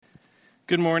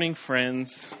Good morning,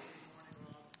 friends.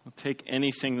 I'll take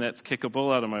anything that's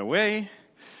kickable out of my way.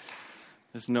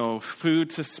 There's no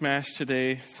food to smash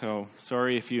today, so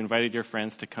sorry if you invited your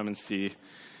friends to come and see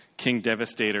King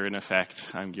Devastator in effect.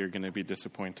 You're going to be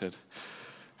disappointed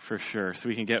for sure. So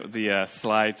we can get the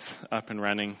slides up and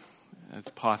running as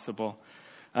possible.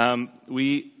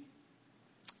 We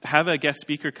have a guest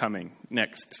speaker coming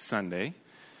next Sunday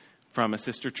from a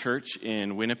sister church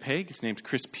in Winnipeg. His name's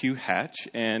Chris Pewhatch.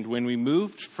 And when we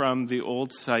moved from the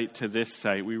old site to this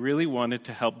site, we really wanted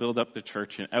to help build up the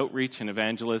church in outreach and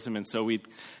evangelism. And so we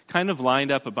kind of lined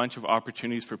up a bunch of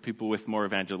opportunities for people with more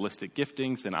evangelistic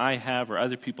giftings than I have or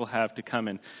other people have to come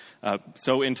and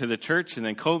sow into the church. And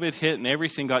then COVID hit and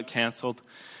everything got canceled.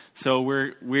 So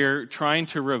we're trying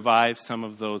to revive some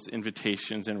of those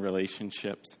invitations and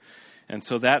relationships. And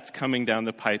so that's coming down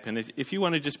the pipe. And if you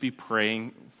want to just be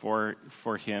praying for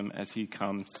him as he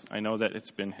comes, I know that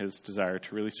it's been his desire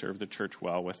to really serve the church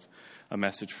well with a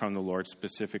message from the Lord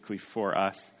specifically for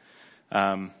us.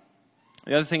 The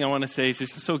other thing I want to say is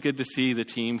it's just so good to see the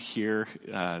team here.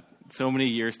 So many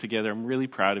years together. I'm really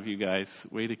proud of you guys.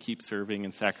 Way to keep serving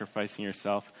and sacrificing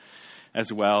yourself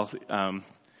as well.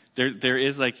 There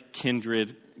is like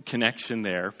kindred connection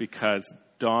there because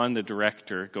Don, the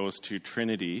director, goes to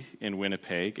Trinity in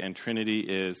Winnipeg, and Trinity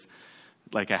is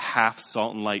like a half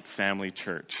Salt and Light family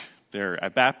church. They're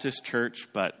a Baptist church,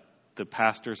 but the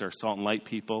pastors are Salt and Light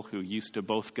people who used to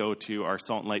both go to our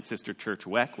Salt and Light sister church,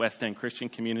 WEC, West End Christian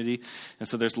Community, and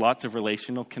so there's lots of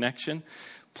relational connection.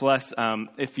 Plus,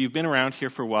 if you've been around here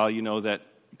for a while, you know that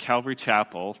Calvary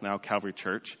Chapel, now Calvary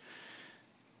Church,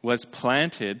 was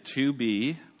planted to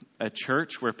be a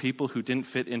church where people who didn't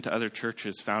fit into other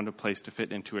churches found a place to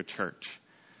fit into a church,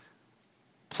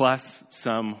 plus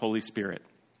some Holy Spirit.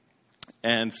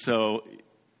 And so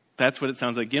that's what it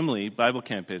sounds like Gimli Bible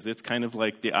Camp is. It's kind of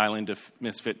like the island of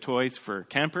misfit toys for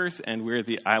campers, and we're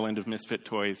the island of misfit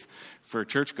toys for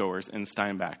churchgoers in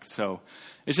Steinbach. So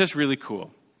it's just really cool.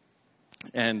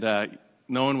 And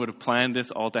no one would have planned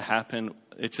this all to happen.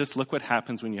 It's just look what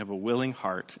happens when you have a willing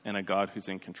heart and a God who's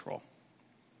in control.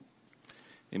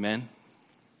 Amen.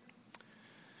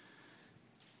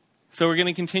 So we're going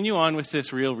to continue on with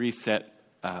this Real Reset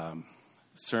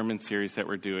sermon series that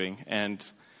we're doing. And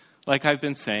like I've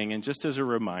been saying, and just as a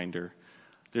reminder,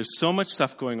 there's so much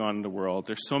stuff going on in the world.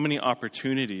 There's so many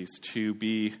opportunities to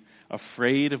be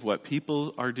afraid of what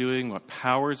people are doing, what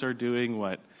powers are doing,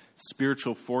 what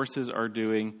spiritual forces are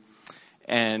doing.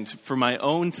 And for my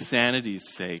own sanity's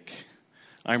sake,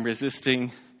 I'm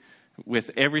resisting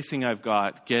with everything I've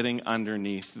got, getting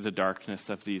underneath the darkness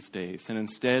of these days. And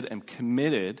instead, I'm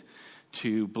committed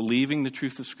to believing the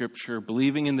truth of Scripture,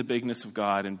 believing in the bigness of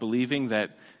God, and believing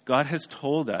that God has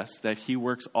told us that He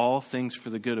works all things for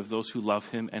the good of those who love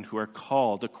Him and who are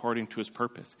called according to His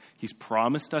purpose. He's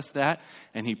promised us that,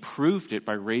 and He proved it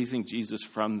by raising Jesus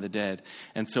from the dead.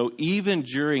 And so even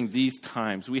during these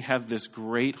times, we have this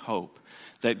great hope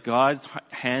that God's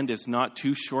hand is not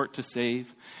too short to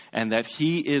save, and that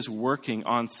He is working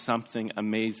on something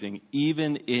amazing,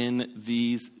 even in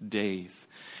these days.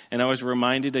 And I was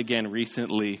reminded again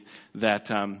recently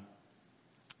that,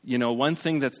 one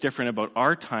thing that's different about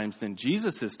our times than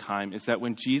Jesus' time is that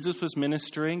when Jesus was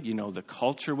ministering, the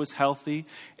culture was healthy.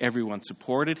 Everyone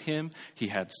supported him. He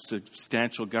had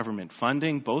substantial government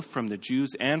funding, both from the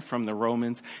Jews and from the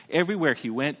Romans. Everywhere he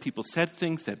went, people said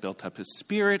things that built up his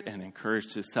spirit and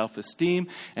encouraged his self-esteem.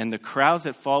 And the crowds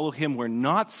that follow him were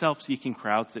not self-seeking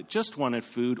crowds that just wanted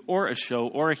food or a show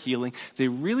or a healing. They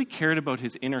really cared about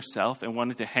his inner self and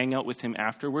wanted to hang out with him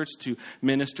afterwards to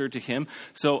minister to him.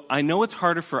 So I know it's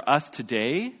harder for us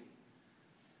today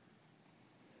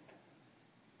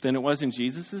than it was in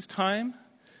Jesus' time.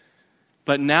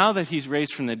 But now that he's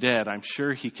raised from the dead, I'm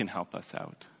sure he can help us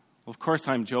out. Well, of course,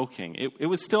 I'm joking. It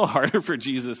was still harder for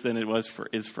Jesus than it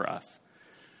is for us.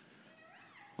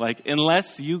 Like,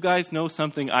 unless you guys know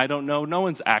something I don't know, no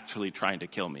one's actually trying to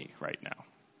kill me right now.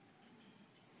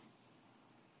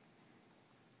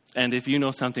 And if you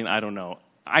know something I don't know,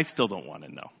 I still don't want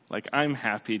to know. Like, I'm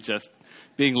happy just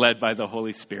being led by the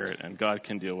Holy Spirit, and God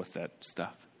can deal with that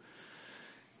stuff.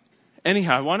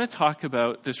 Anyhow, I want to talk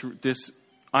about this.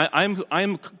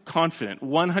 I'm confident,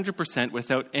 100%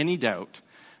 without any doubt,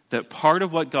 that part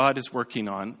of what God is working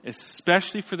on,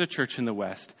 especially for the church in the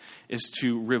West, is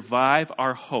to revive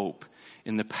our hope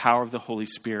in the power of the Holy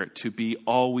Spirit to be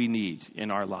all we need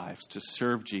in our lives to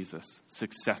serve Jesus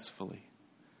successfully.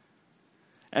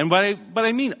 And but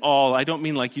I mean all, I don't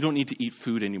mean like you don't need to eat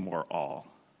food anymore, all.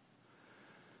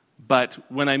 But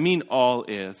when I mean all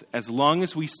is, as long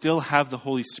as we still have the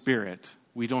Holy Spirit,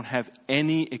 we don't have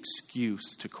any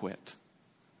excuse to quit.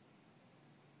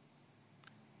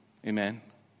 Amen.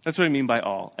 That's what I mean by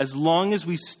all. As long as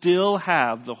we still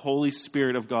have the Holy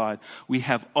Spirit of God, we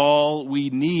have all we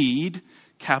need,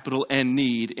 capital N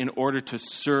need, in order to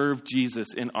serve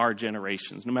Jesus in our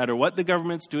generations. No matter what the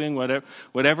government's doing,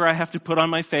 whatever I have to put on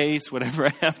my face, whatever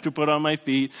I have to put on my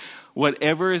feet,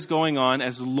 whatever is going on,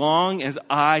 as long as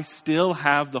I still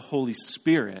have the Holy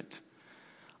Spirit,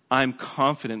 I'm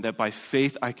confident that by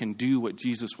faith I can do what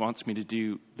Jesus wants me to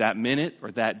do that minute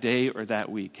or that day or that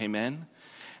week. Amen?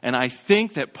 And I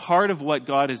think that part of what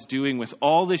God is doing with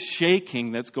all this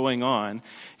shaking that's going on,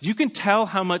 you can tell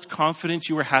how much confidence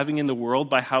you are having in the world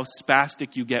by how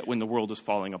spastic you get when the world is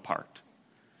falling apart.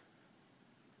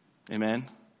 Amen?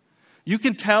 You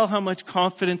can tell how much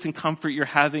confidence and comfort you're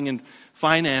having in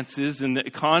finances and the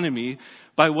economy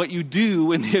by what you do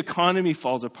when the economy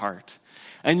falls apart.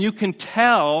 And you can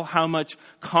tell how much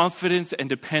confidence and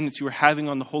dependence you are having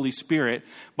on the Holy Spirit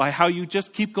by how you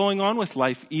just keep going on with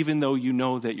life, even though you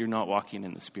know that you're not walking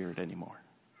in the Spirit anymore.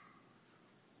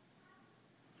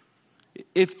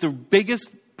 If the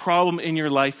biggest problem in your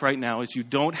life right now is you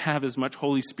don't have as much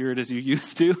Holy Spirit as you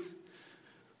used to,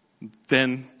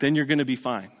 then you're going to be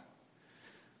fine.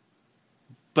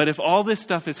 But if all this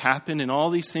stuff has happened and all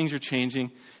these things are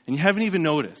changing, and you haven't even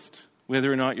noticed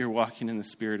whether or not you're walking in the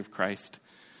Spirit of Christ,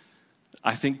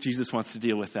 I think Jesus wants to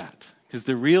deal with that. Because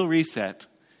the real reset,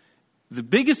 the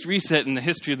biggest reset in the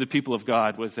history of the people of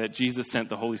God was that Jesus sent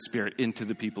the Holy Spirit into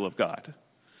the people of God.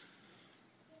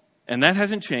 And that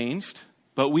hasn't changed,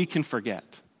 but we can forget.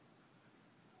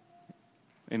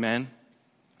 Amen?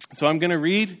 So I'm going to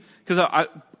read, because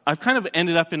I've kind of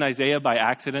ended up in Isaiah by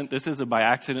accident. This is a by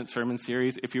accident sermon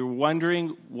series. If you're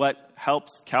wondering what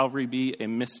helps Calvary be a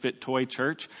misfit toy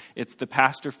church, it's the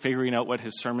pastor figuring out what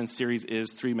his sermon series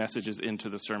is 3 messages into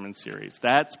the sermon series.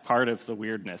 That's part of the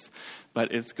weirdness. But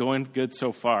it's going good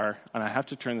so far. And I have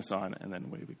to turn this on, and then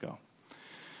away we go.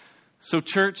 So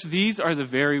church, these are the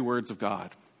very words of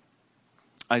God.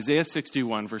 Isaiah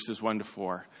 61, verses 1 to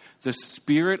 4. The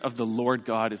Spirit of the Lord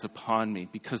God is upon me,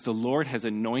 because the Lord has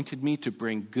anointed me to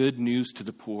bring good news to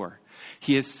the poor.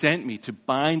 He has sent me to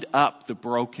bind up the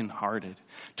brokenhearted,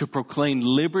 to proclaim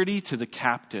liberty to the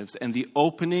captives, and the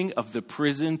opening of the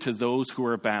prison to those who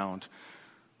are bound.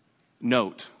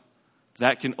 Note,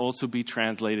 that can also be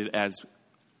translated as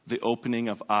the opening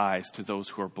of eyes to those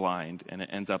who are blind, and it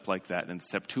ends up like that in the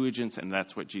Septuagint, and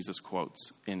that's what Jesus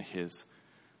quotes in his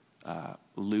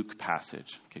Luke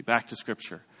passage. Okay, back to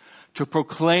Scripture. To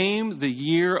proclaim the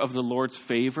year of the Lord's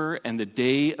favor and the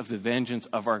day of the vengeance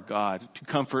of our God, to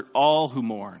comfort all who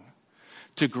mourn,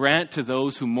 to grant to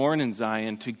those who mourn in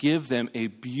Zion, to give them a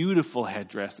beautiful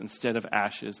headdress instead of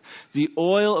ashes, the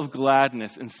oil of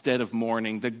gladness instead of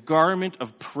mourning, the garment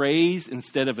of praise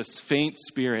instead of a faint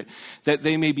spirit, that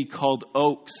they may be called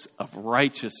oaks of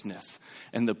righteousness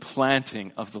and the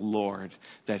planting of the Lord,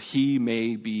 that he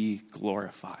may be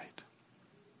glorified.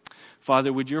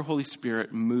 Father, would your Holy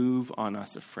Spirit move on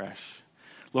us afresh?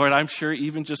 Lord, I'm sure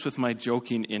even just with my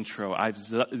joking intro, I've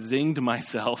zinged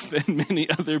myself and many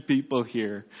other people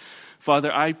here.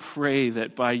 Father, I pray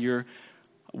that by your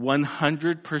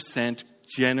 100%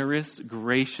 generous,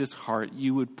 gracious heart,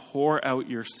 you would pour out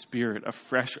your Spirit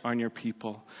afresh on your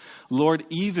people. Lord,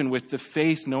 even with the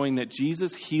faith, knowing that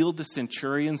Jesus healed the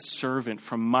centurion's servant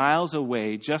from miles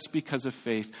away just because of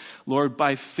faith, Lord,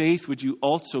 by faith, would you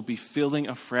also be filling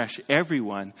afresh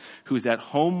everyone who's at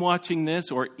home watching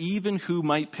this, or even who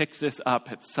might pick this up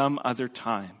at some other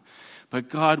time. But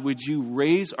God, would you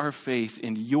raise our faith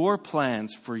in your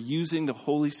plans for using the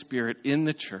Holy Spirit in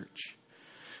the church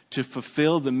to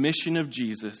fulfill the mission of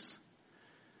Jesus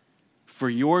for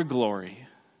your glory.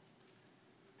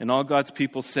 And all God's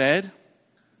people said,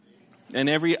 and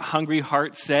every hungry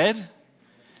heart said,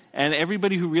 and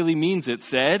everybody who really means it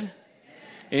said,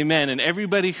 amen. And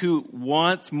everybody who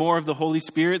wants more of the Holy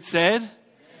Spirit said,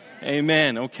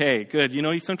 amen. Okay, good. You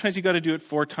know, sometimes you got to do it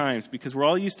 4 times because we're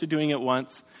all used to doing it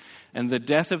once, and the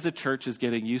death of the church is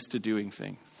getting used to doing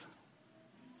things.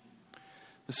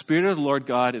 The Spirit of the Lord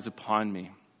God is upon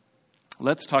me.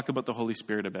 Let's talk about the Holy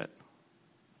Spirit a bit.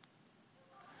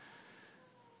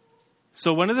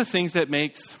 So one of the things that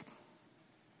makes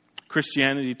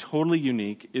Christianity totally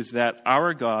unique is that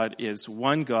our God is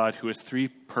one God who is 3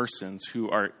 persons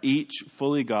who are each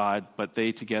fully God, but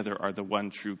they together are the one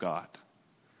true God.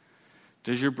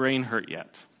 Does your brain hurt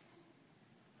yet?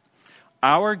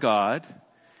 Our God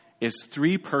is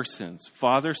 3 persons,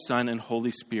 Father, Son, and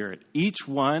Holy Spirit, each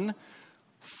one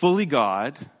fully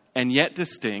God and yet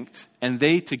distinct, and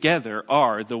they together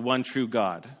are the one true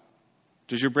God.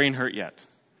 Does your brain hurt yet?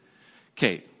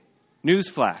 Okay,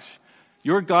 newsflash.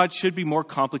 Your God should be more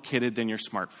complicated than your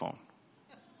smartphone.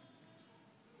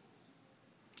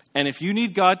 And if you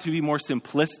need God to be more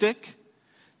simplistic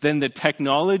than the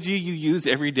technology you use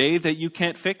every day that you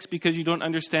can't fix because you don't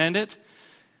understand it,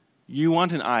 you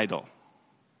want an idol.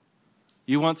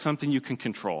 You want something you can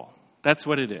control. That's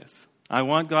what it is. I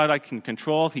want God I can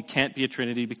control. He can't be a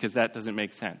Trinity because that doesn't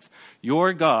make sense.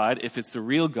 Your God, if it's the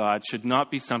real God, should not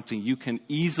be something you can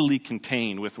easily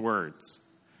contain with words.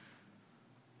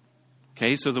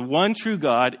 Okay, so the one true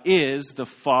God is the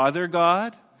Father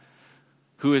God,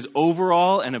 who is over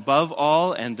all and above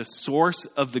all and the source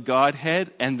of the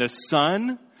Godhead, and the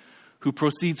Son, who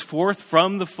proceeds forth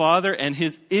from the Father and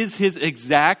is his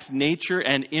exact nature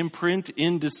and imprint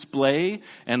in display,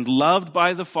 and loved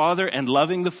by the Father and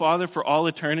loving the Father for all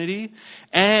eternity,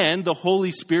 and the Holy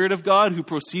Spirit of God, who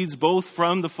proceeds both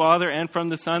from the Father and from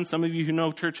the Son. Some of you who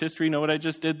know church history know what I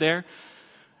just did there.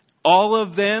 All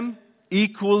of them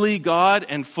equally God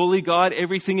and fully God.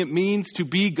 Everything it means to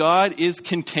be God is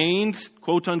contained,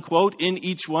 quote unquote, in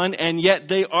each one, and yet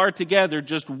they are together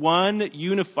just one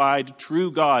unified true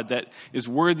God that is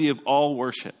worthy of all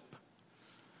worship.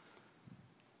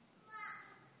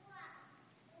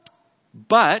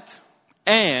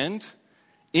 And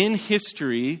in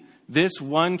history, this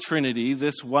one Trinity,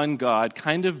 this one God,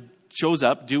 kind of shows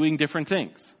up doing different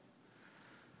things.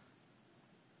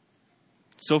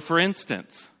 So, for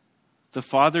instance, the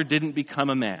Father didn't become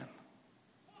a man.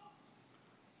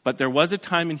 But there was a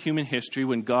time in human history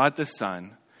when God the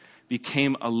Son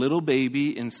became a little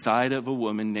baby inside of a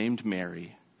woman named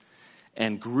Mary,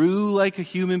 and grew like a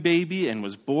human baby, and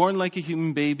was born like a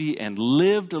human baby, and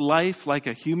lived a life like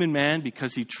a human man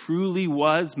because he truly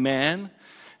was man,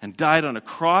 and died on a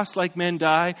cross like men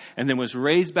die, and then was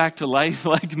raised back to life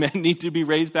like men need to be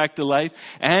raised back to life.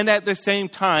 And at the same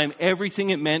time, everything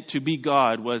it meant to be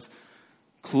God was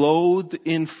clothed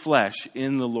in flesh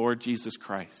in the Lord Jesus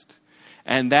Christ.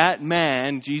 And that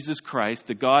man, Jesus Christ,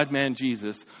 the God-man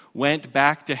Jesus, went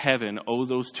back to heaven,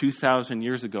 those 2,000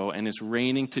 years ago, and is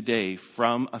reigning today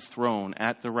from a throne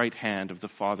at the right hand of the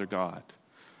Father God.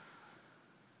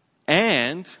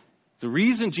 And the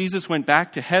reason Jesus went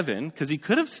back to heaven, because he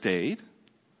could have stayed.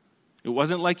 It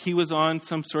wasn't like he was on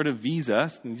some sort of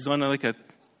visa. He's on like a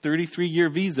 33-year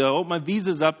visa. Oh, my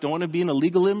visa's up. Don't want to be an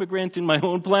illegal immigrant in my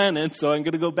own planet, so I'm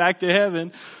going to go back to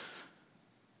heaven.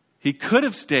 He could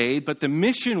have stayed, but the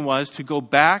mission was to go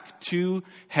back to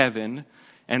heaven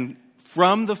and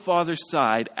from the Father's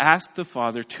side ask the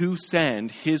Father to send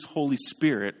his Holy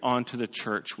Spirit onto the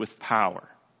church with power.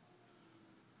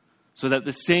 So that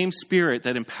the same Spirit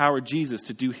that empowered Jesus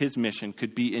to do his mission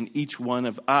could be in each one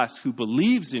of us who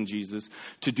believes in Jesus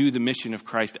to do the mission of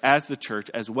Christ as the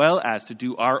church, as well as to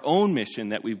do our own mission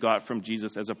that we've got from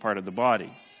Jesus as a part of the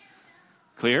body.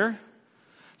 Clear?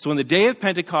 So on the day of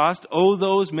Pentecost,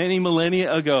 those many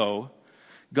millennia ago,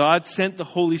 God sent the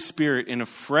Holy Spirit in a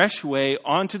fresh way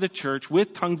onto the church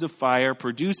with tongues of fire,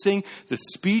 producing the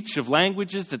speech of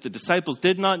languages that the disciples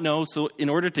did not know, so in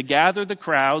order to gather the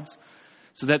crowds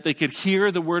so that they could hear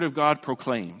the word of God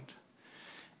proclaimed.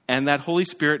 And that Holy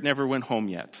Spirit never went home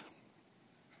yet.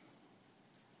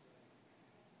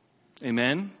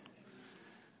 Amen?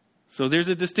 So there's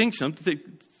a distinction.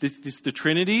 The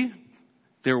Trinity,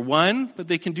 they're one, but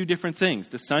they can do different things.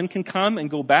 The Son can come and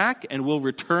go back and will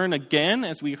return again,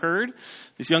 as we heard.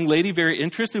 This young lady, very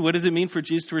interested. What does it mean for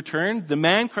Jesus to return? The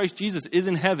man, Christ Jesus, is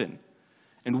in heaven.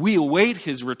 And we await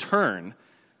his return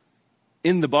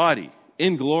in the body,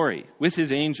 in glory, with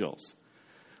his angels.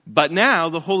 But now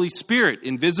the Holy Spirit,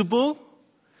 invisible,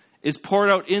 is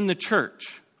poured out in the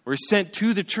church, or is sent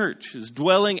to the church, is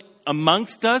dwelling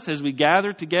amongst us as we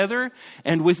gather together,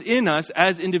 and within us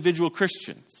as individual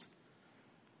Christians.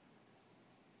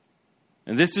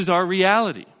 And this is our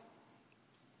reality.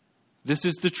 This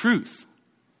is the truth.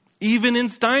 Even in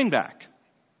Steinbach.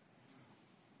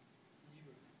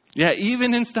 Yeah,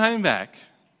 even in Steinbach.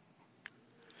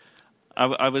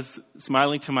 I was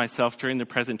smiling to myself during the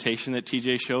presentation that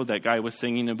TJ showed. That guy was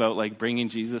singing about like bringing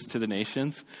Jesus to the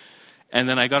nations. And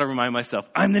then I got to remind myself,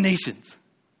 I'm the nations.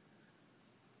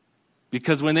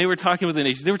 Because when they were talking about the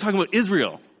nations, they were talking about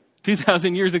Israel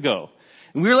 2,000 years ago.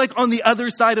 And we were like on the other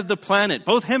side of the planet,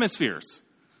 both hemispheres.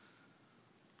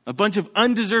 A bunch of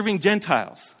undeserving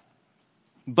Gentiles.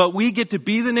 But we get to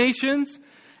be the nations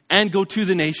and go to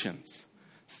the nations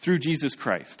through Jesus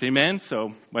Christ. Amen?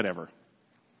 So, whatever.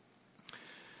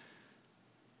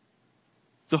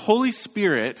 The Holy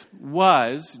Spirit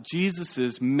was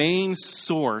Jesus' main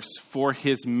source for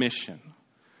his mission.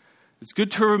 It's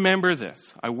good to remember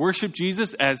this. I worship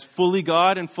Jesus as fully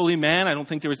God and fully man. I don't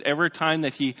think there was ever a time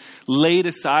that he laid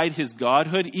aside his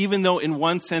godhood, even though in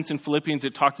one sense in Philippians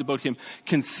it talks about him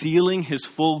concealing his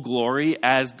full glory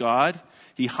as God.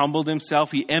 He humbled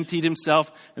himself. He emptied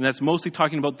himself. And that's mostly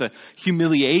talking about the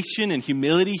humiliation and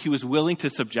humility he was willing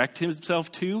to subject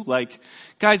himself to. Like,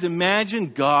 guys,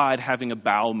 imagine God having a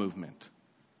bowel movement.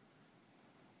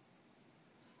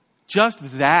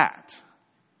 Just that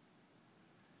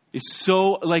is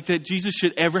so, like, that Jesus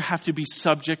should ever have to be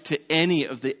subject to any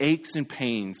of the aches and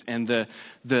pains and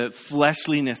the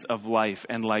fleshliness of life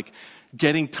and, like,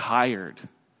 getting tired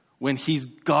when he's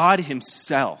God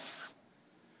himself.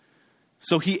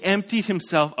 So he emptied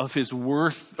himself of his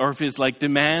worth, or of his, like,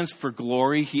 demands for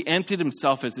glory. He emptied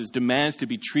himself as his demands to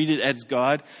be treated as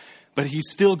God, but he's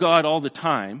still God all the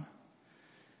time,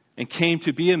 and came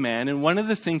to be a man. And one of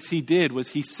the things he did was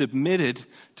he submitted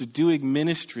to doing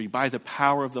ministry by the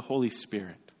power of the Holy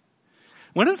Spirit.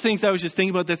 One of the things I was just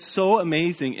thinking about that's so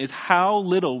amazing is how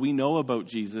little we know about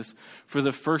Jesus for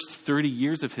the first 30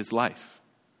 years of his life.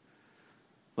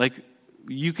 Like,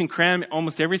 you can cram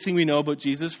almost everything we know about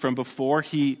Jesus from before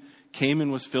he came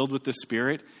and was filled with the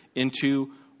Spirit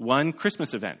into one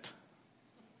Christmas event.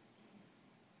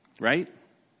 Right?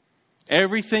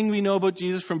 Everything we know about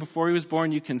Jesus from before he was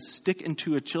born, you can stick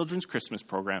into a children's Christmas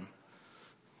program.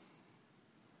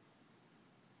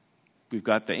 We've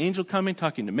got the angel coming,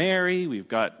 talking to Mary. We've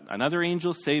got another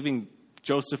angel saving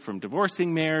Joseph from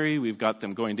divorcing Mary. We've got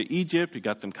them going to Egypt. We've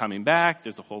got them coming back.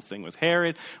 There's a whole thing with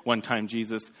Herod. One time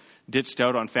Jesus ditched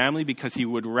out on family because he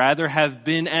would rather have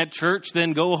been at church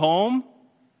than go home.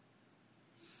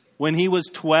 When he was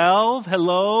 12,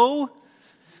 hello?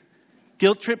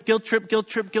 Guilt trip, guilt trip, guilt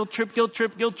trip, guilt trip, guilt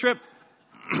trip, guilt trip.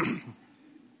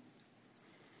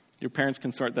 Your parents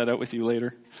can sort that out with you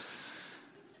later.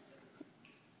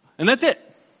 And that's it.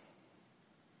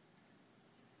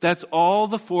 That's all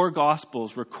the four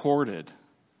Gospels recorded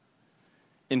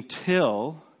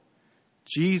until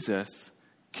Jesus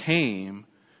came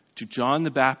to John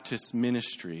the Baptist's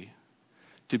ministry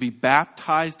to be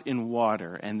baptized in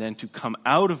water and then to come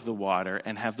out of the water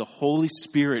and have the Holy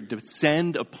Spirit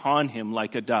descend upon him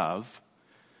like a dove.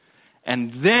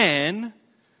 And then,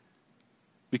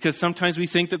 because sometimes we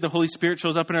think that the Holy Spirit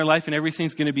shows up in our life and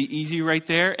everything's going to be easy right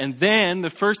there. And then the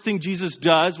first thing Jesus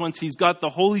does once he's got the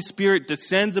Holy Spirit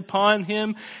descends upon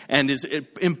him and is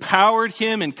empowered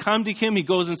him and come to him, he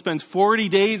goes and spends 40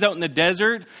 days out in the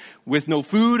desert with no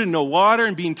food and no water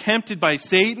and being tempted by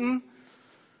Satan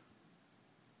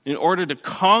in order to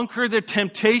conquer the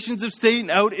temptations of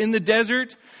Satan out in the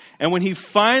desert. And when he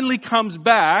finally comes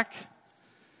back,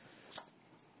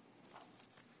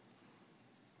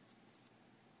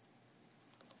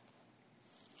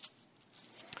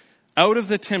 out of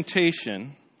the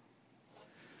temptation,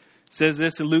 says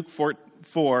this in Luke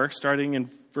 4, starting in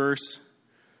verse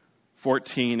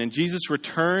 14. And Jesus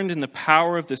returned in the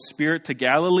power of the Spirit to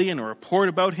Galilee, and a report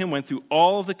about him went through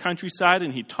all the countryside,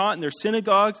 and he taught in their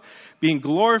synagogues, being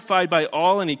glorified by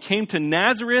all. And he came to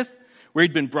Nazareth, where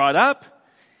he'd been brought up,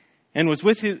 and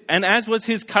as was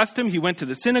his custom, he went to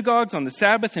the synagogues on the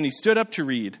Sabbath, and he stood up to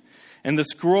read. And the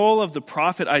scroll of the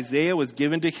prophet Isaiah was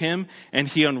given to him, and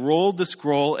he unrolled the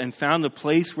scroll and found the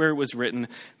place where it was written,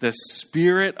 "The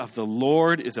Spirit of the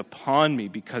Lord is upon me,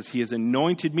 because he has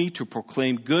anointed me to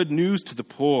proclaim good news to the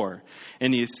poor.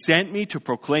 And he has sent me to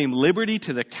proclaim liberty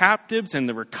to the captives and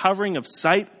the recovering of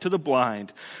sight to the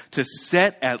blind, to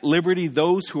set at liberty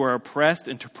those who are oppressed,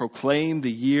 and to proclaim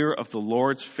the year of the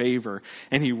Lord's favor."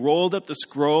 And he rolled up the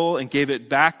scroll and gave it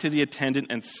back to the attendant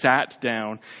and sat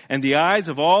down. And the eyes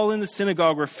of all in the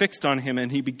synagogue were fixed on him, and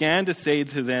he began to say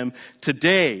to them,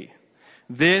 "Today,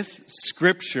 this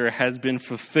scripture has been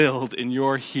fulfilled in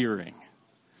your hearing."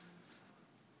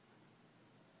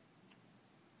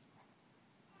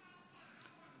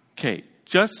 Okay,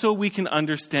 just so we can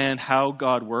understand how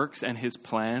God works and his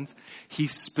plans, he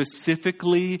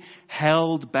specifically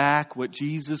held back what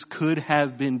Jesus could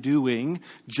have been doing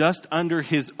just under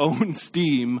his own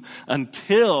steam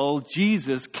until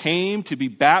Jesus came to be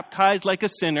baptized like a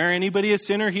sinner. Anybody a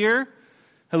sinner here?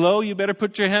 Hello, you better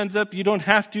put your hands up. You don't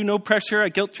have to, no pressure. I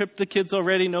guilt tripped the kids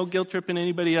already. No guilt tripping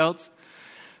anybody else.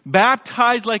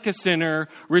 Baptized like a sinner,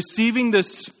 receiving the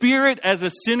Spirit as a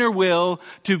sinner will,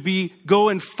 to go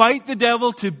and fight the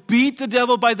devil, to beat the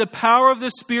devil by the power of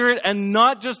the Spirit and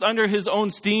not just under his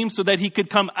own steam, so that he could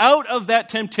come out of that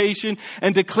temptation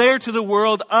and declare to the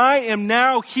world, "I am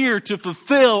now here to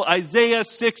fulfill Isaiah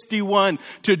 61,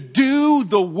 to do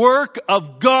the work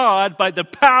of God by the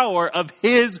power of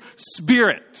his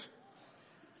Spirit."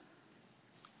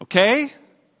 Okay?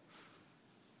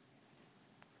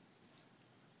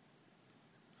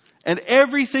 And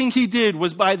everything he did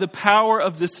was by the power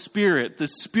of the Spirit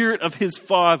of his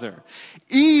Father.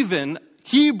 Even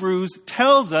Hebrews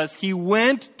tells us he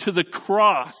went to the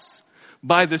cross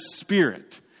by the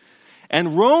Spirit.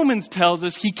 And Romans tells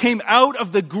us he came out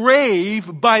of the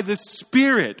grave by the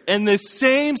Spirit. And the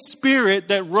same Spirit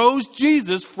that rose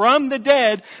Jesus from the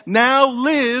dead now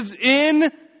lives in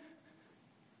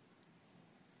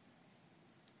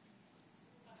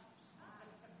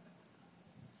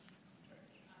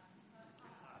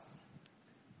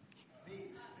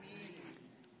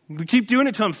we keep doing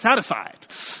it till I'm satisfied.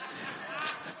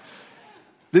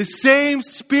 The same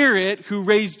Spirit who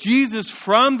raised Jesus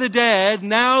from the dead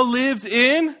now lives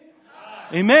in?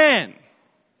 Amen.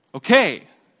 Okay,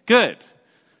 good.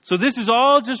 So this is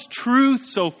all just truth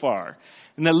so far.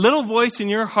 And that little voice in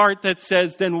your heart that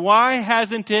says, then why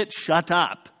hasn't it shut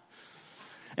up?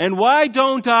 And why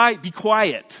don't I be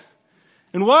quiet?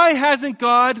 And why hasn't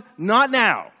God not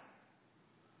now?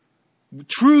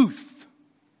 Truth.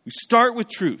 We start with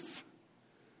truth.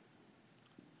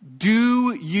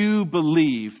 Do you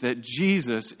believe that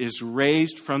Jesus is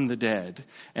raised from the dead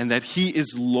and that he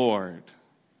is Lord?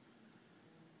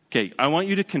 Okay, I want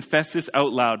you to confess this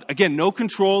out loud. Again, no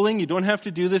controlling. You don't have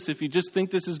to do this. If you just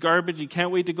think this is garbage, you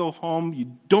can't wait to go home,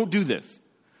 you don't do this.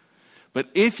 But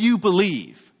if you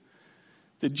believe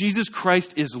that Jesus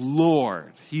Christ is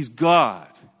Lord, he's God,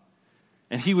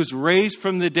 and he was raised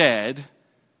from the dead,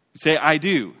 say, I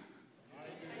do.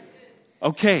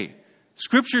 Okay.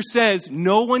 Scripture says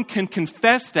no one can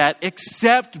confess that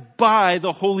except by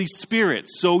the Holy Spirit.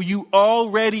 So you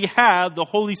already have the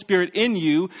Holy Spirit in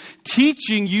you,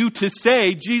 teaching you to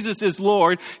say Jesus is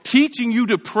Lord, teaching you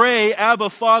to pray Abba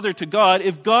Father to God.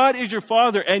 If God is your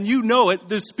Father and you know it,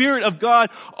 the Spirit of God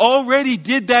already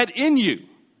did that in you.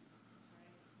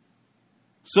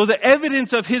 So the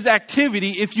evidence of his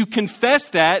activity, if you confess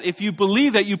that, if you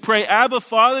believe that, you pray Abba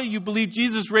Father, you believe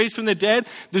Jesus raised from the dead,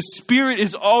 the Spirit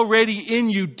is already in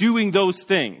you doing those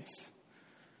things.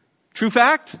 True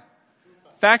fact?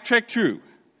 Fact check true.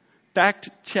 Fact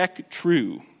check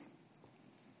true.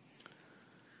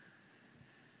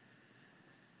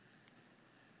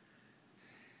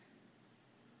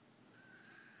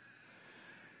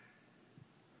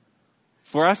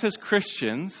 For us as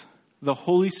Christians, the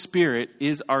Holy Spirit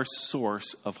is our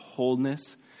source of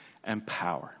wholeness and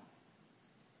power.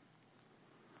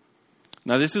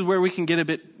 Now, this is where we can get a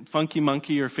bit funky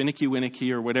monkey or finicky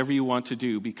winicky or whatever you want to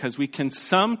do, because we can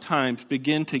sometimes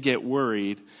begin to get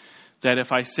worried that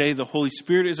if I say the Holy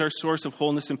Spirit is our source of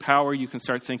wholeness and power, you can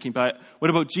start thinking about, what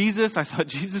about Jesus? I thought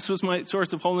Jesus was my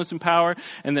source of wholeness and power.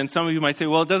 And then some of you might say,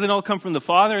 well, it doesn't all come from the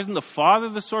Father. Isn't the Father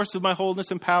the source of my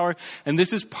wholeness and power? And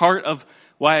this is part of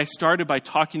why I started by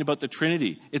talking about the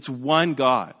Trinity. It's one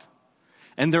God.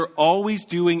 And they're always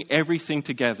doing everything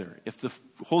together. If the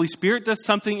Holy Spirit does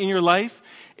something in your life,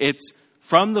 it's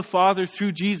from the Father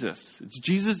through Jesus. It's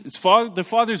Jesus, the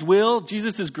Father's will,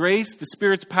 Jesus' grace, the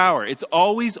Spirit's power. It's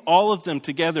always all of them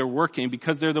together working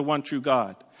because they're the one true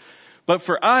God. But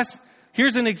for us,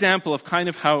 here's an example of kind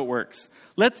of how it works.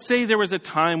 Let's say there was a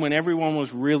time when everyone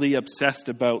was really obsessed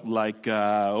about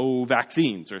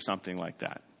vaccines or something like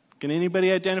that. Can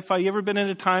anybody identify? You ever been in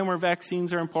a time where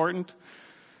vaccines are important?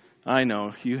 I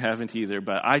know, you haven't either,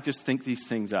 but I just think these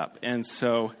things up. And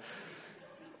so,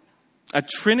 a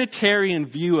Trinitarian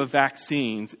view of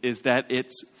vaccines is that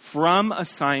it's from a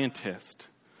scientist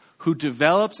who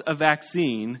develops a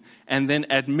vaccine and then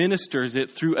administers it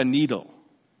through a needle,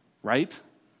 right?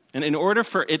 And in order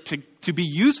for it to be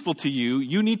useful to you,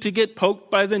 you need to get poked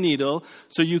by the needle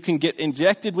so you can get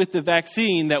injected with the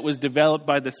vaccine that was developed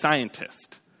by the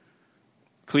scientist.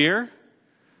 Clear?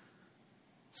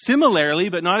 Similarly,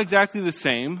 but not exactly the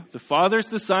same, the Father's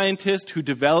the scientist who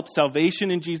developed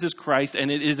salvation in Jesus Christ, and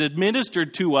it is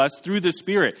administered to us through the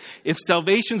Spirit. If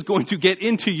salvation's going to get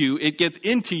into you, it gets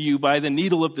into you by the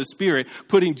needle of the Spirit,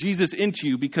 putting Jesus into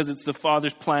you because it's the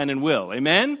Father's plan and will.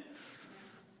 Amen?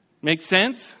 Make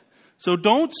sense? So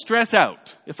don't stress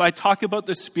out. If I talk about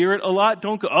the Spirit a lot,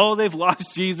 don't go, oh, they've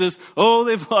lost Jesus. Oh,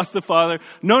 they've lost the Father.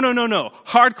 No.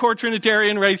 Hardcore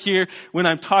Trinitarian right here. When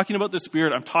I'm talking about the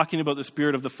Spirit, I'm talking about the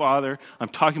Spirit of the Father. I'm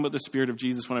talking about the Spirit of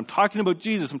Jesus. When I'm talking about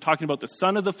Jesus, I'm talking about the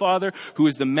Son of the Father, who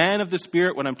is the man of the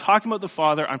Spirit. When I'm talking about the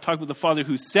Father, I'm talking about the Father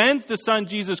who sends the Son,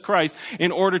 Jesus Christ,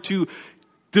 in order to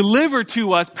deliver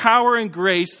to us power and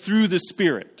grace through the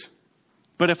Spirit.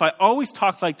 But if I always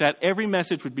talk like that, every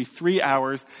message would be 3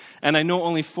 hours, and I know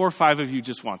only 4 or 5 of you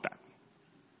just want that.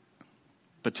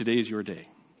 But today is your day.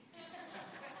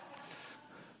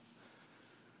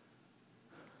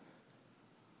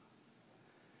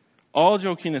 All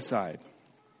joking aside,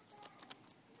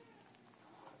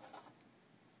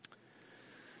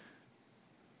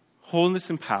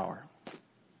 wholeness and power.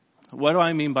 What do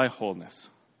I mean by wholeness?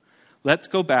 Let's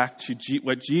go back to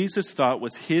what Jesus thought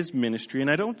was his ministry. And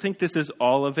I don't think this is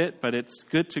all of it, but it's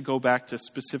good to go back to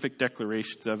specific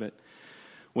declarations of it.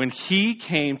 When he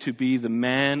came to be the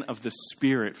man of the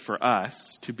Spirit for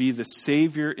us, to be the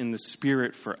Savior in the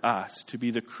Spirit for us, to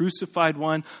be the crucified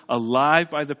one, alive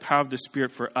by the power of the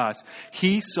Spirit for us,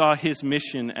 he saw his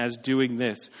mission as doing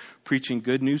this: preaching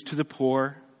good news to the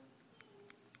poor,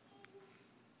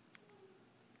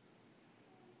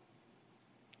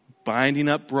 binding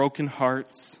up broken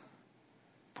hearts,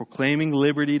 proclaiming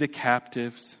liberty to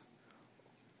captives,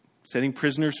 setting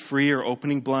prisoners free or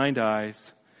opening blind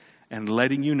eyes, and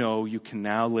letting you know you can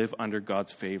now live under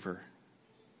God's favor.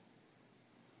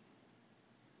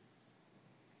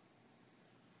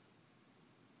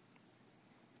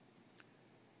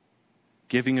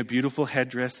 Giving a beautiful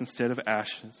headdress instead of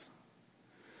ashes,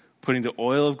 putting the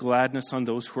oil of gladness on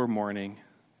those who are mourning,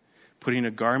 putting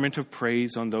a garment of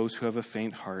praise on those who have a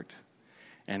faint heart,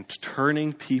 and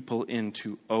turning people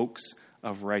into oaks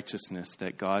of righteousness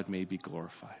that God may be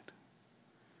glorified.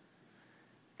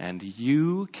 And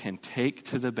you can take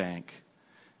to the bank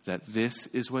that this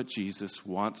is what Jesus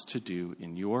wants to do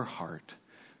in your heart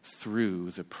through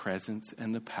the presence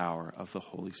and the power of the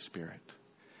Holy Spirit.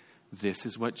 This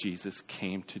is what Jesus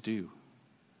came to do.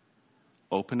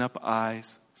 Open up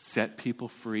eyes, set people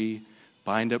free,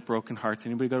 bind up broken hearts.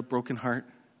 Anybody got a broken heart?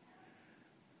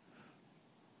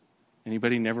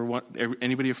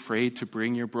 Anybody afraid to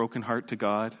bring your broken heart to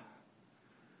God?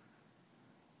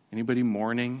 Anybody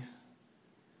mourning?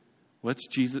 What's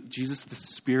Jesus the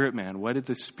Spirit man? What did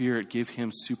the Spirit give him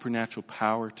supernatural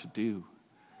power to do?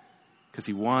 Because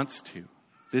he wants to.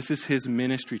 This is his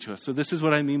ministry to us. So this is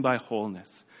what I mean by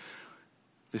wholeness.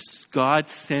 God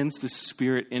sends the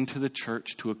Spirit into the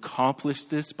church to accomplish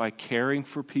this by caring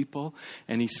for people.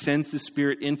 And he sends the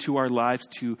Spirit into our lives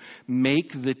to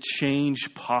make the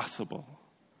change possible.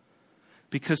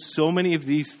 Because so many of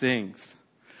these things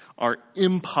are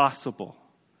impossible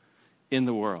in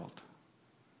the world.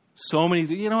 So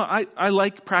many, I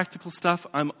like practical stuff.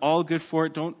 I'm all good for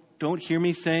it. Don't hear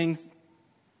me saying,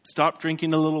 stop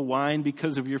drinking a little wine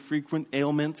because of your frequent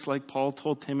ailments, like Paul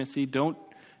told Timothy. Don't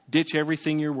ditch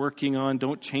everything you're working on.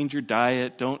 Don't change your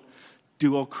diet. Don't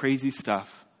do all crazy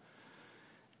stuff.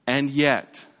 And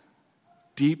yet,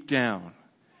 deep down,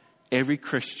 every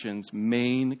Christian's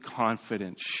main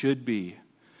confidence should be,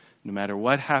 no matter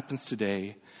what happens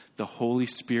today, the Holy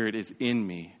Spirit is in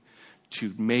me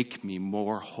to make me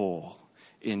more whole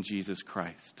in Jesus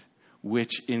Christ,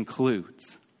 which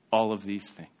includes all of these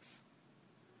things.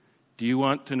 Do you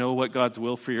want to know what God's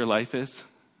will for your life is?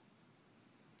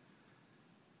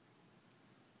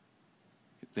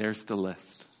 There's the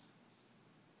list.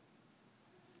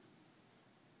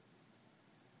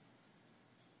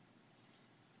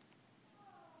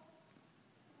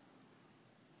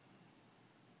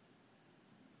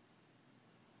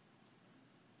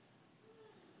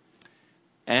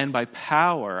 And by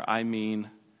power, I mean,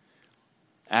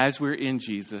 as we're in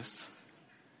Jesus,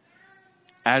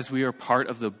 as we are part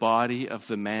of the body of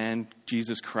the man,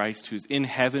 Jesus Christ, who's in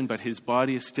heaven, but his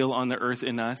body is still on the earth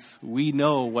in us, we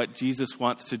know what Jesus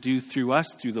wants to do through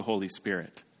us through the Holy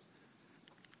Spirit.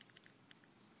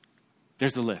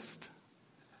 There's a list.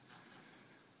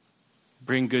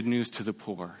 Bring good news to the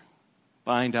poor.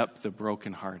 Bind up the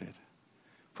brokenhearted.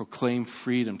 Proclaim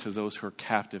freedom to those who are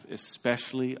captive,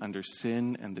 especially under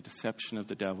sin and the deception of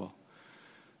the devil.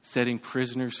 Setting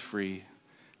prisoners free.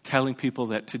 Telling people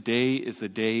that today is the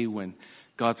day when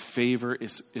God's favor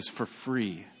is for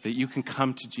free. That you can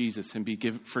come to Jesus and be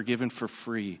forgiven for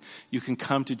free. You can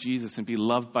come to Jesus and be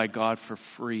loved by God for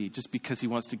free just because he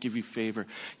wants to give you favor.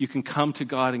 You can come to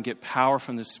God and get power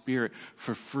from the Spirit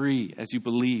for free as you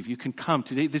believe. You can come.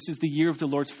 Today, this is the year of the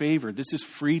Lord's favor. This is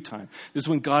free time. This is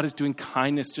when God is doing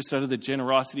kindness just out of the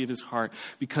generosity of his heart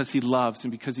because he loves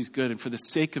and because he's good and for the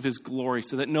sake of his glory,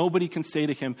 so that nobody can say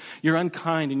to him, you're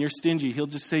unkind and you're stingy. He'll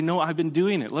just say, no, I've been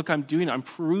doing it. Look, I'm doing it. I'm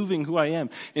proving who I am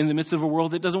in the midst of a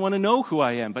world that doesn't want to know who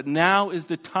I am. But now is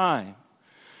the time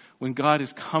when God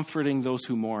is comforting those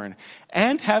who mourn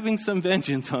and having some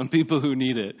vengeance on people who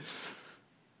need it.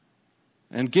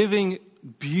 And giving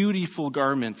beautiful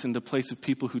garments in the place of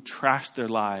people who trashed their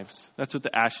lives. That's what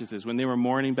the ashes is. When they were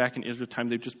mourning back in Israel time,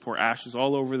 they'd just pour ashes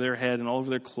all over their head and all over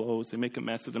their clothes. They make a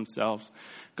mess of themselves.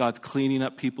 God's cleaning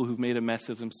up people who've made a mess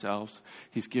of themselves.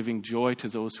 He's giving joy to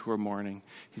those who are mourning.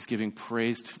 He's giving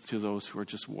praise to those who are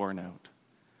just worn out.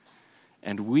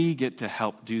 And we get to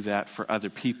help do that for other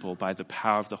people by the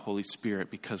power of the Holy Spirit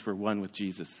because we're one with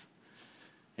Jesus.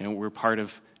 And we're part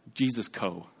of Jesus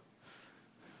Co.,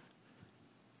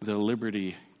 the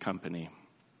Liberty Company.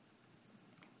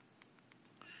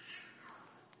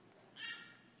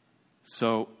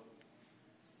 So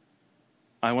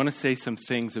I want to say some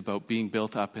things about being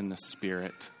built up in the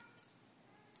Spirit.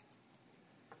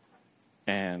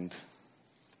 And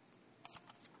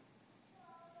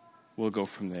we'll go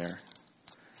from there.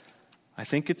 I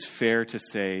think it's fair to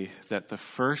say that the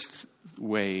first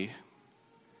way,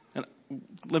 and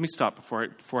let me stop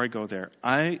before I go there.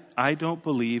 I don't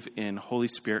believe in Holy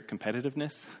Spirit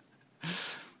competitiveness.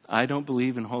 I don't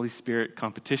believe in Holy Spirit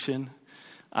competition.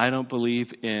 I don't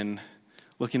believe in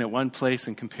looking at one place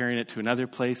and comparing it to another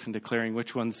place and declaring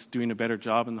which one's doing a better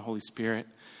job in the Holy Spirit.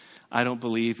 I don't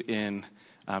believe in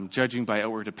judging by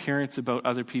outward appearance about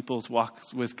other people's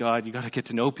walks with God. You got to get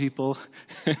to know people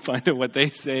and find out what they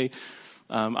say.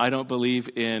 I don't believe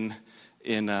in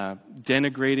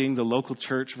denigrating the local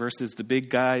church versus the big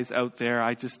guys out there.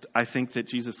 I think that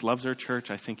Jesus loves our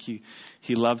church. I think he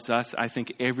loves us. I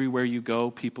think everywhere you go,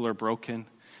 people are broken,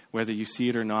 whether you see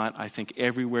it or not. I think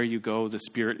everywhere you go, the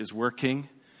Spirit is working,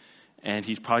 and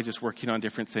he's probably just working on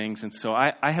different things. And so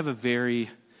I have a very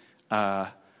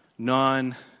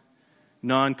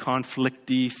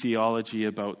non-conflicty theology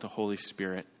about the Holy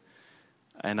Spirit.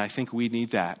 And I think we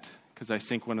need that, because I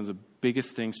think one of the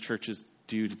biggest things churches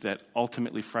do that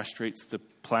ultimately frustrates the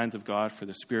plans of God for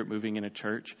the Spirit moving in a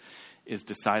church is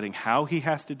deciding how he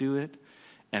has to do it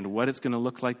and what it's going to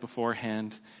look like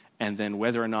beforehand, and then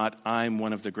whether or not I'm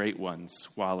one of the great ones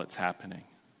while it's happening.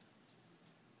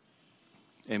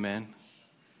 Amen.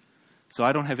 So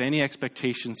I don't have any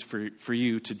expectations for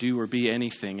you to do or be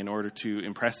anything in order to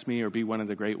impress me or be one of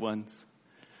the great ones.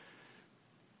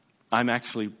 I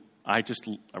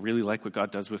really like what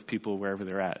God does with people wherever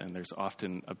they're at, and there's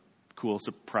often a cool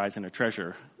surprise and a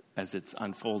treasure as it's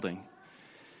unfolding.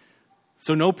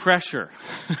 So no pressure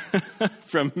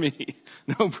from me.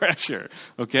 No pressure,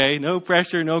 okay? No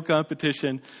pressure, no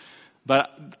competition. But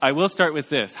I will start with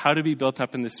this, how to be built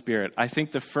up in the Spirit. I think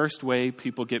the first way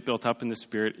people get built up in the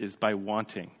Spirit is by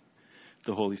wanting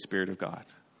the Holy Spirit of God.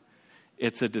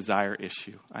 It's a desire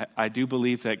issue. I do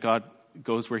believe that God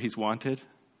goes where he's wanted.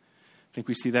 I think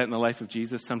we see that in the life of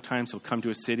Jesus. Sometimes he'll come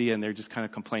to a city and they're just kind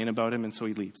of complain about him, and so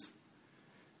he leaves.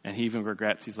 And he even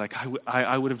regrets. He's like,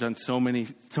 I would have done so many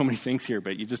things here,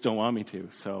 but you just don't want me to.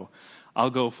 So I'll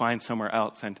go find somewhere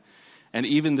else. And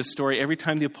even the story, every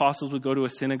time the apostles would go to a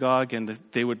synagogue and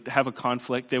they would have a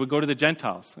conflict, they would go to the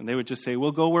Gentiles. And they would just say,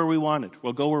 we'll go where we wanted.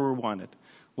 We'll go where we're wanted.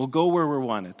 We'll go where we're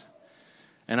wanted.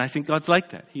 And I think God's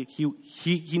like that.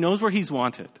 He knows where he's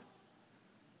wanted.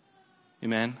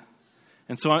 Amen.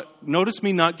 And so notice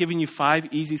me not giving you 5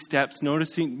 easy steps.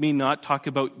 Noticing me not talk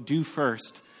about do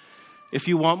first. If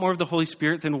you want more of the Holy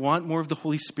Spirit, then want more of the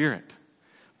Holy Spirit.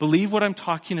 Believe what I'm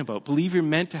talking about. Believe you're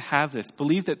meant to have this.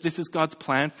 Believe that this is God's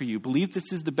plan for you. Believe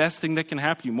this is the best thing that can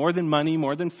happen to you. More than money,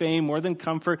 more than fame, more than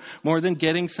comfort, more than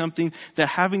getting something. That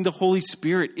having the Holy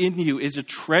Spirit in you is a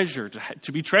treasure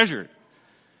to be treasured.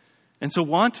 And so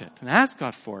want it and ask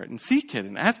God for it and seek it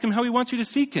and ask him how he wants you to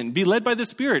seek it and be led by the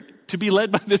Spirit to be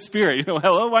led by the Spirit.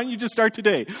 Hello, why don't you just start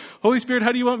today? Holy Spirit,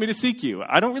 how do you want me to seek you?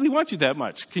 I don't really want you that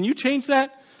much. Can you change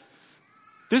that?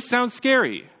 This sounds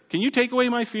scary. Can you take away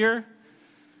my fear?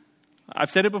 I've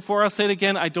said it before, I'll say it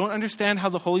again. I don't understand how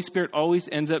the Holy Spirit always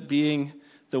ends up being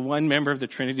the one member of the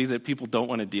Trinity that people don't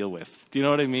want to deal with. Do you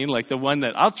know what I mean? Like the one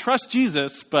that, I'll trust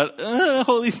Jesus, but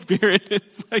Holy Spirit,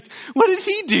 it's like, what did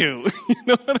he do? You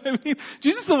know what I mean?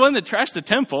 Jesus is the one that trashed the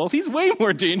temple. He's way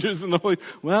more dangerous than the Holy...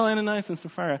 Well, Ananias and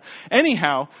Sapphira.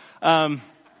 Anyhow,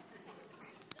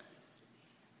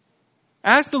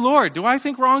 ask the Lord, do I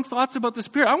think wrong thoughts about the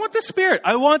Spirit? I want the Spirit.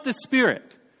 I want the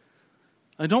Spirit.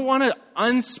 I don't want an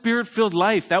unspirit-filled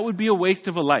life. That would be a waste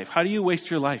of a life. How do you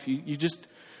waste your life? You just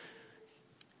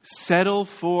settle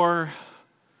for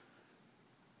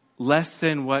less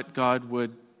than what God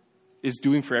is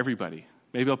doing for everybody.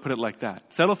 Maybe I'll put it like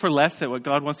that. Settle for less than what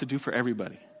God wants to do for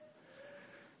everybody.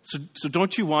 So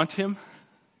don't you want him?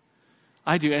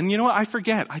 I do. And you know what? I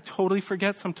forget. I totally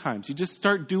forget sometimes. You just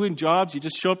start doing jobs. You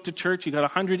just show up to church. You got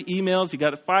 100 emails. You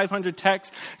got 500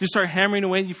 texts. You start hammering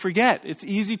away. You forget. It's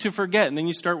easy to forget. And then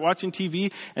you start watching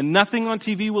TV, and nothing on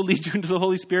TV will lead you into the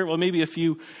Holy Spirit. Well, maybe a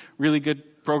few really good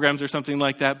programs or something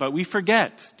like that, but we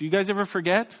forget. Do you guys ever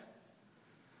forget?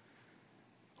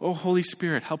 Oh, Holy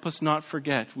Spirit, help us not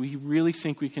forget. We really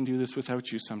think we can do this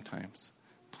without you sometimes.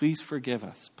 Please forgive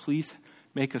us. Please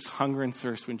make us hunger and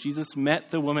thirst. When Jesus met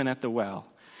the woman at the well,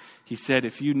 he said,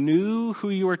 if you knew who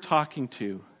you were talking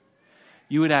to,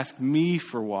 you would ask me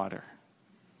for water.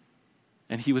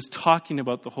 And he was talking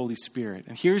about the Holy Spirit.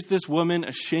 And here's this woman,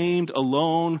 ashamed,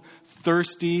 alone,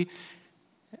 thirsty.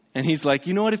 And he's like,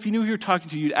 you know what? If you knew who you were talking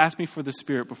to, you'd ask me for the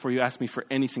Spirit before you ask me for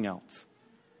anything else.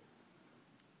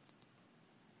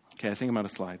 Okay, I think I'm out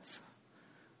of slides.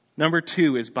 Number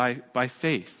 2 is by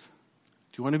faith.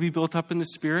 Do you want to be built up in the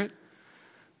Spirit?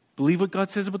 Believe what God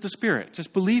says about the Spirit.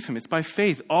 Just believe Him. It's by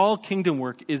faith. All kingdom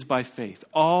work is by faith.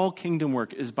 All kingdom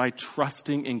work is by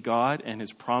trusting in God and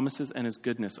His promises and His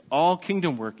goodness. All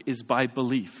kingdom work is by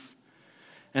belief.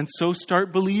 And so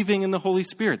start believing in the Holy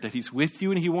Spirit, that He's with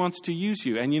you and He wants to use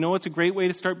you. And you know what's a great way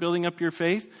to start building up your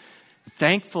faith?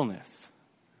 Thankfulness.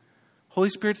 Holy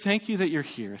Spirit, thank you that you're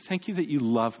here. Thank you that you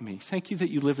love me. Thank you that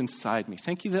you live inside me.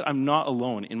 Thank you that I'm not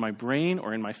alone in my brain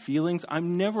or in my feelings.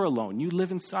 I'm never alone. You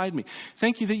live inside me.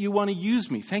 Thank you that you want to use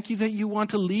me. Thank you that you want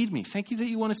to lead me. Thank you that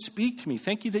you want to speak to me.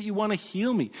 Thank you that you want to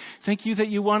heal me. Thank you that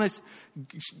you want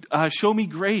to show me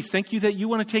grace. Thank you that you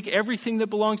want to take everything that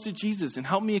belongs to Jesus and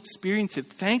help me experience it.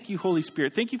 Thank you, Holy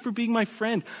Spirit. Thank you for being my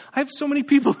friend. I have so many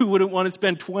people who wouldn't want to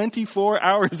spend 24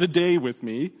 hours a day with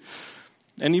me.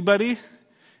 Anybody?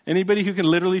 Anybody who can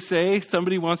literally say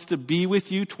somebody wants to be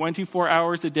with you 24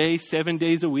 hours a day, 7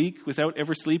 days a week without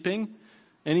ever sleeping?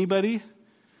 Anybody?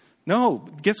 No.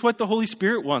 Guess what the Holy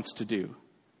Spirit wants to do?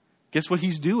 Guess what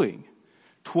He's doing?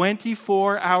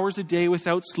 24 hours a day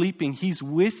without sleeping. He's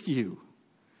with you.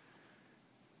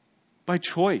 By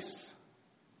choice.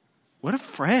 What a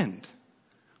friend.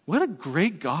 What a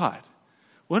great God.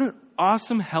 What an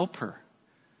awesome helper.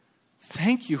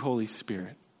 Thank you, Holy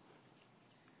Spirit.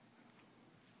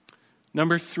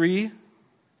 Number 3,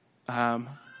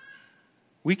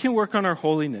 we can work on our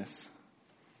holiness.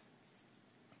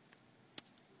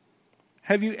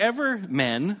 Have you ever,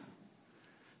 men,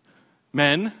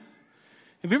 have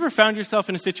you ever found yourself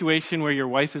in a situation where your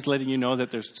wife is letting you know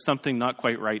that there's something not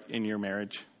quite right in your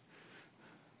marriage?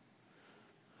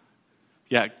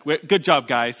 Yeah, good job,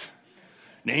 guys.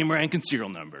 Name, rank, and serial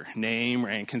number. Name,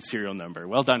 rank, and serial number.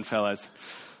 Well done, fellas.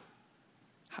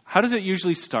 How does it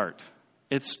usually start?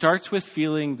 It starts with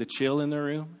feeling the chill in the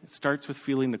room. It starts with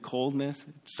feeling the coldness.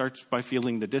 It starts by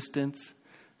feeling the distance.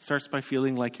 It starts by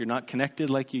feeling like you're not connected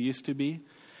like you used to be.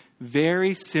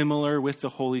 Very similar with the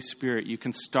Holy Spirit. You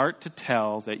can start to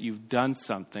tell that you've done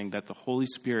something that the Holy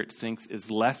Spirit thinks is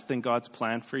less than God's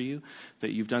plan for you, that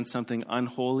you've done something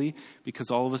unholy, because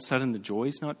all of a sudden the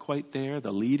joy's not quite there,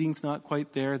 the leading's not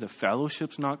quite there, the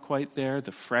fellowship's not quite there,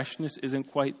 the freshness isn't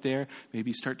quite there.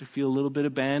 Maybe you start to feel a little bit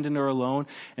abandoned or alone.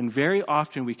 And very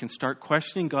often we can start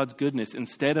questioning God's goodness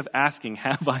instead of asking,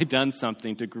 have I done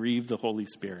something to grieve the Holy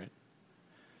Spirit?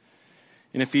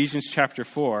 In Ephesians chapter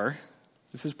 4,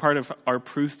 this is part of our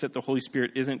proof that the Holy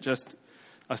Spirit isn't just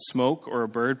a smoke or a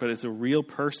bird, but is a real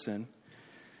person.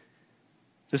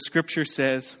 The scripture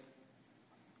says,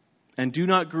 "And do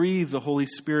not grieve the Holy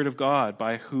Spirit of God,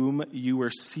 by whom you were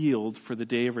sealed for the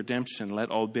day of redemption.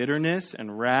 Let all bitterness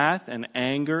and wrath and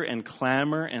anger and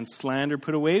clamor and slander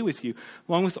put away with you,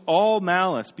 along with all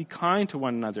malice. Be kind to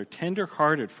one another,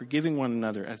 tender-hearted, forgiving one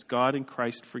another, as God in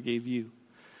Christ forgave you."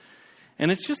 And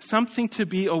it's just something to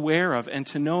be aware of and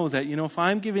to know that, if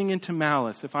I'm giving into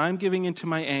malice, if I'm giving into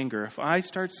my anger, if I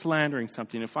start slandering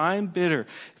something, if I'm bitter,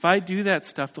 if I do that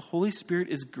stuff, the Holy Spirit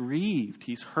is grieved.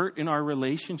 He's hurt in our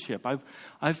relationship.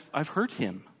 I've hurt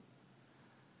Him.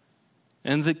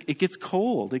 And it gets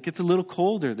cold. It gets a little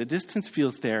colder. The distance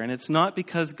feels there. And it's not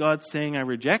because God's saying, I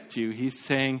reject you. He's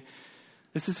saying,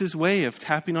 this is His way of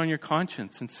tapping on your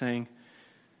conscience and saying,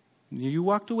 you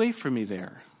walked away from me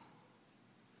there.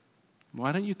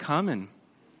 Why don't you come and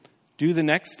do the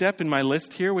next step in my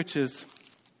list here, which is...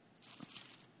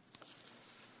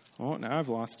 Oh, now I've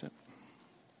lost it.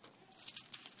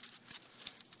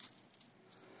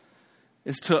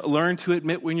 Is to learn to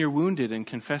admit when you're wounded and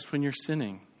confess when you're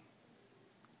sinning.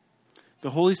 The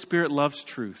Holy Spirit loves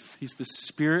truth. He's the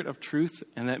Spirit of truth,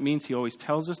 and that means He always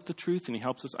tells us the truth and He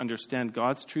helps us understand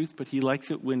God's truth, but He likes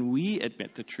it when we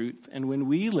admit the truth and when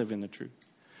we live in the truth.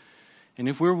 And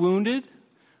if we're wounded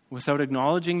without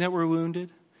acknowledging that we're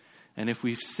wounded, and if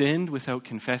we've sinned without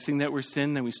confessing that we're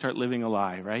sinned, then we start living a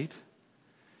lie, right?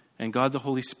 And God, the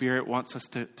Holy Spirit, wants us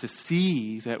to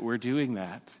see that we're doing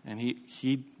that. And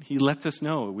He lets us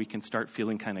know. We can start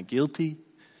feeling kind of guilty.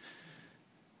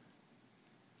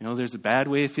 There's a bad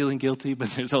way of feeling guilty, but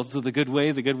there's also the good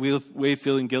way. The good way of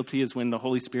feeling guilty is when the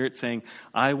Holy Spirit's saying,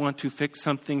 I want to fix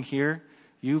something here.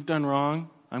 You've done wrong.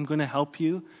 I'm going to help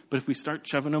you. But if we start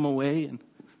shoving Him away and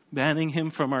banning Him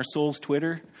from our soul's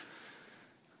Twitter,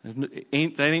 that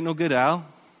ain't no good, Al.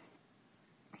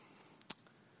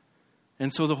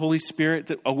 And so the Holy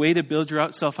Spirit, a way to build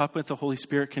yourself up with the Holy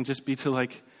Spirit can just be to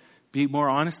Be more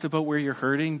honest about where you're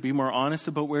hurting. Be more honest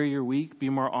about where you're weak. Be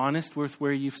more honest with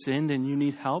where you've sinned and you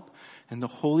need help. And the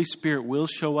Holy Spirit will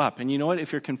show up. And you know what?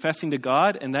 If you're confessing to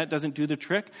God and that doesn't do the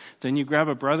trick, then you grab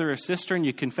a brother or sister and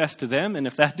you confess to them. And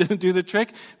if that doesn't do the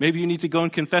trick, maybe you need to go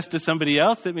and confess to somebody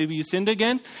else that maybe you sinned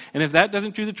again. And if that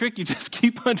doesn't do the trick, you just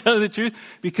keep on telling the truth,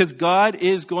 because God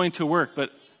is going to work. But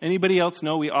anybody else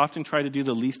know we often try to do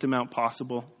the least amount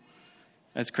possible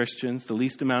as Christians, the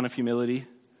least amount of humility.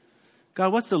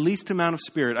 God, what's the least amount of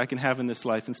spirit I can have in this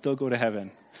life and still go to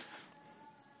heaven?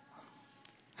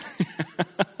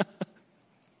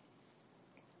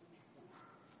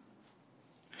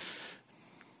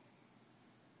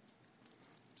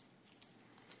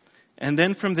 And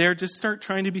then from there, just start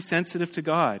trying to be sensitive to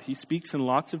God. He speaks in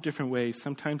lots of different ways.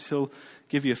 Sometimes he'll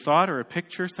give you a thought or a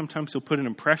picture. Sometimes he'll put an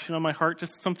impression on my heart.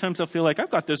 Just sometimes I'll feel like I've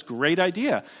got this great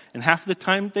idea. And half of the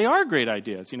time, they are great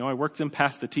ideas. You know, I work them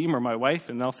past the team or my wife,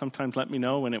 and they'll sometimes let me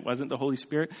know when it wasn't the Holy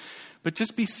Spirit. But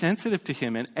just be sensitive to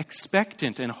him and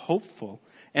expectant and hopeful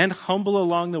and humble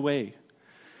along the way.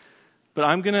 But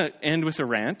I'm going to end with a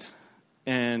rant,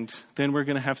 and then we're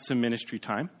going to have some ministry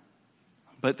time.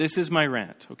 But this is my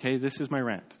rant, okay? This is my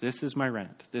rant. This is my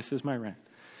rant. This is my rant.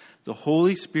 The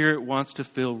Holy Spirit wants to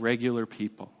fill regular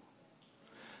people.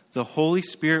 The Holy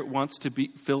Spirit wants to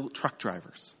fill truck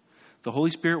drivers. The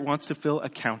Holy Spirit wants to fill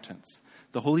accountants.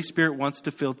 The Holy Spirit wants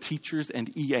to fill teachers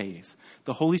and EAs.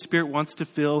 The Holy Spirit wants to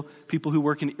fill people who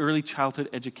work in early childhood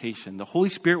education. The Holy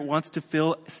Spirit wants to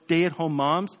fill stay-at-home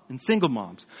moms and single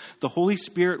moms. The Holy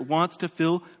Spirit wants to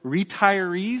fill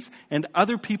retirees and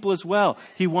other people as well.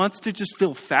 He wants to just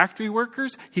fill factory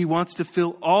workers. He wants to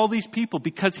fill all these people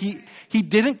because he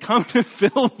didn't come to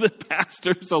fill the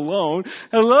pastors alone.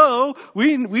 Hello,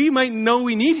 we might know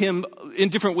we need him in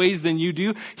different ways than you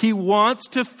do. He wants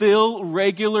to fill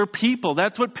regular people.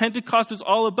 That's what Pentecost is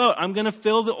all about. I'm going to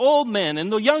fill the old man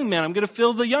and the young man. I'm going to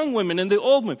fill the young women and the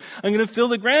old women. I'm going to fill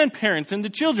the grandparents and the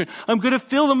children. I'm going to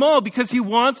fill them all because he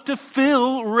wants to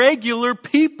fill regular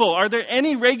people. Are there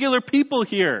any regular people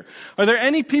here? Are there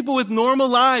any people with normal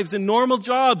lives and normal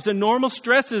jobs and normal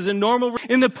stresses and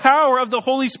in the power of the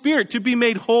Holy Spirit to be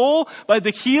made whole by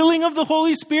the healing of the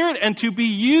Holy Spirit and to be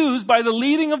used by the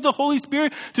leading of the Holy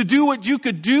Spirit to do what you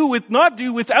could not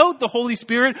do without the Holy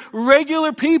Spirit?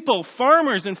 Regular people,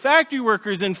 farmers and factory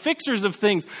workers and fixers of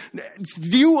things.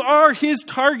 You are his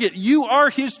target. You are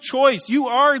his choice. You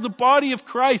are the body of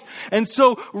Christ. And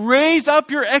so raise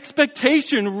up your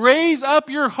expectation. Raise up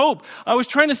your hope. I was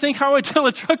trying to think how I tell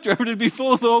a truck driver to be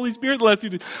full of the Holy Spirit the last few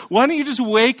days. Why don't you just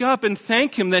wake up and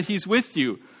thank him that he's with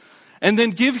you? And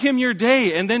then give him your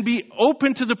day and then be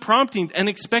open to the prompting and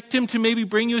expect him to maybe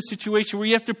bring you a situation where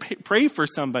you have to pray for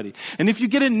somebody. And if you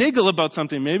get a niggle about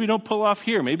something, maybe don't pull off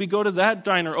here. Maybe go to that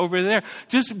diner over there.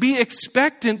 Just be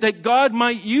expectant that God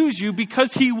might use you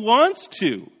because he wants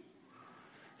to.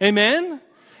 Amen?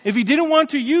 If he didn't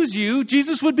want to use you,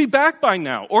 Jesus would be back by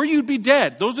now, or you'd be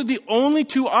dead. Those are the only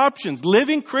two options.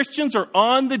 Living Christians are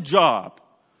on the job.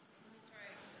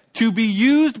 To be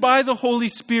used by the Holy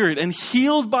Spirit and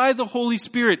healed by the Holy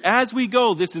Spirit as we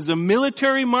go. This is a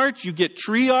military march. You get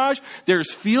triage.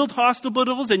 There's field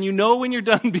hospitals, and you know when you're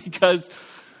done because...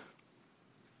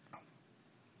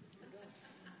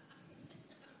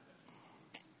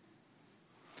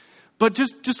 But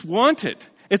just want it.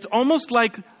 It's almost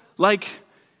like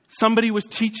somebody was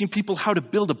teaching people how to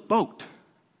build a boat.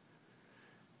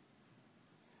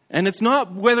 And it's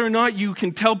not whether or not you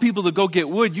can tell people to go get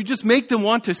wood. You just make them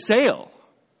want to sail.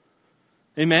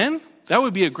 Amen? That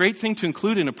would be a great thing to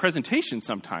include in a presentation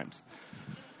sometimes.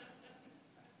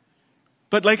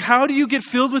 But how do you get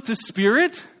filled with the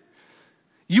Spirit?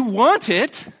 You want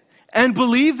it and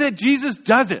believe that Jesus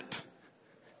does it.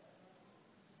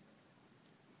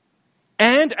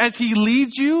 And as he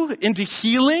leads you into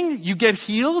healing, you get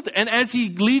healed. And as he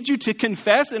leads you to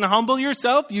confess and humble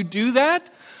yourself, you do that.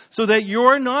 So that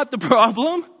you're not the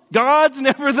problem. God's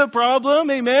never the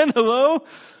problem. Amen. Hello.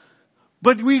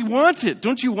 But we want it.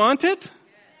 Don't you want it?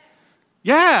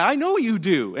 Yeah, I know you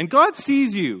do. And God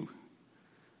sees you.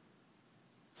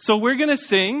 So we're going to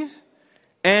sing.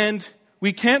 And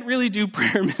we can't really do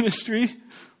prayer ministry.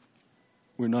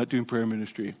 We're not doing prayer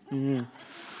ministry. Yeah.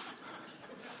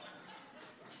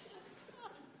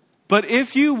 But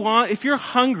if you're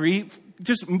hungry,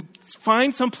 just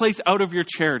find some place out of your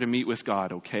chair to meet with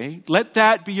God, okay? Let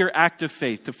that be your act of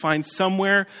faith, to find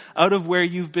somewhere out of where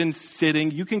you've been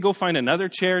sitting. You can go find another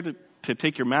chair to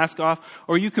take your mask off,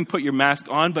 or you can put your mask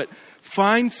on, but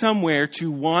find somewhere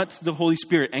to want the Holy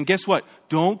Spirit. And guess what?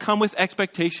 Don't come with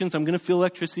expectations. I'm going to feel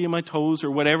electricity in my toes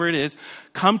or whatever it is.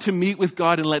 Come to meet with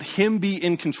God and let him be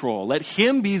in control. Let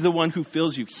him be the one who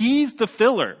fills you. He's the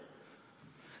filler.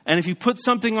 And if you put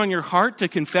something on your heart to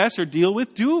confess or deal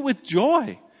with, do it with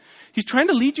joy. He's trying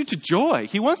to lead you to joy.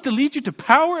 He wants to lead you to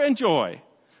power and joy.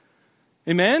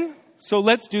 Amen? So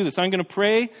let's do this. I'm going to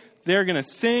pray. They're going to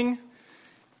sing.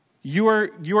 You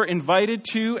are invited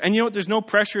to. And you know what? There's no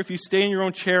pressure if you stay in your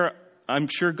own chair. I'm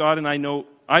sure God and I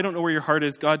don't know where your heart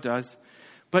is. God does.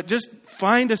 But just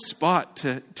find a spot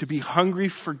to be hungry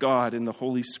for God and the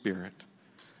Holy Spirit.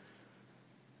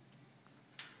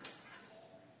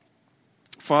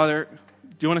 Father,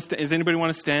 does anybody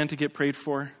want to stand to get prayed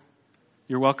for?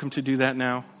 You're welcome to do that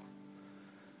now.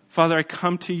 Father, I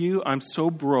come to you. I'm so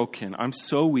broken. I'm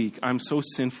so weak. I'm so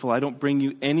sinful. I don't bring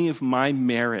you any of my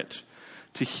merit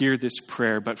to hear this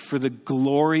prayer, but for the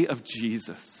glory of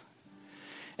Jesus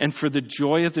and for the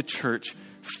joy of the church,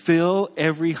 fill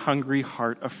every hungry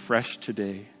heart afresh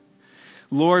today.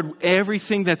 Lord,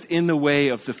 everything that's in the way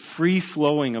of the free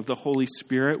flowing of the Holy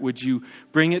Spirit, would you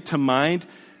bring it to mind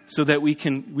so that we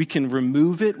can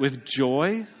remove it with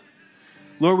joy?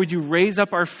 Lord, would you raise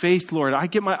up our faith, Lord? I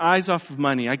get my eyes off of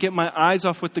money. I get my eyes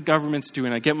off what the government's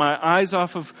doing. I get my eyes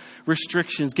off of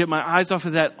restrictions. Get my eyes off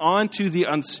of that onto the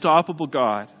unstoppable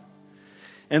God.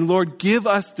 And Lord, give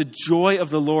us the joy of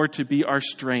the Lord to be our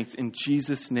strength. In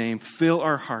Jesus' name, fill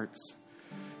our hearts.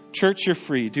 Church, you're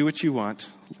free. Do what you want.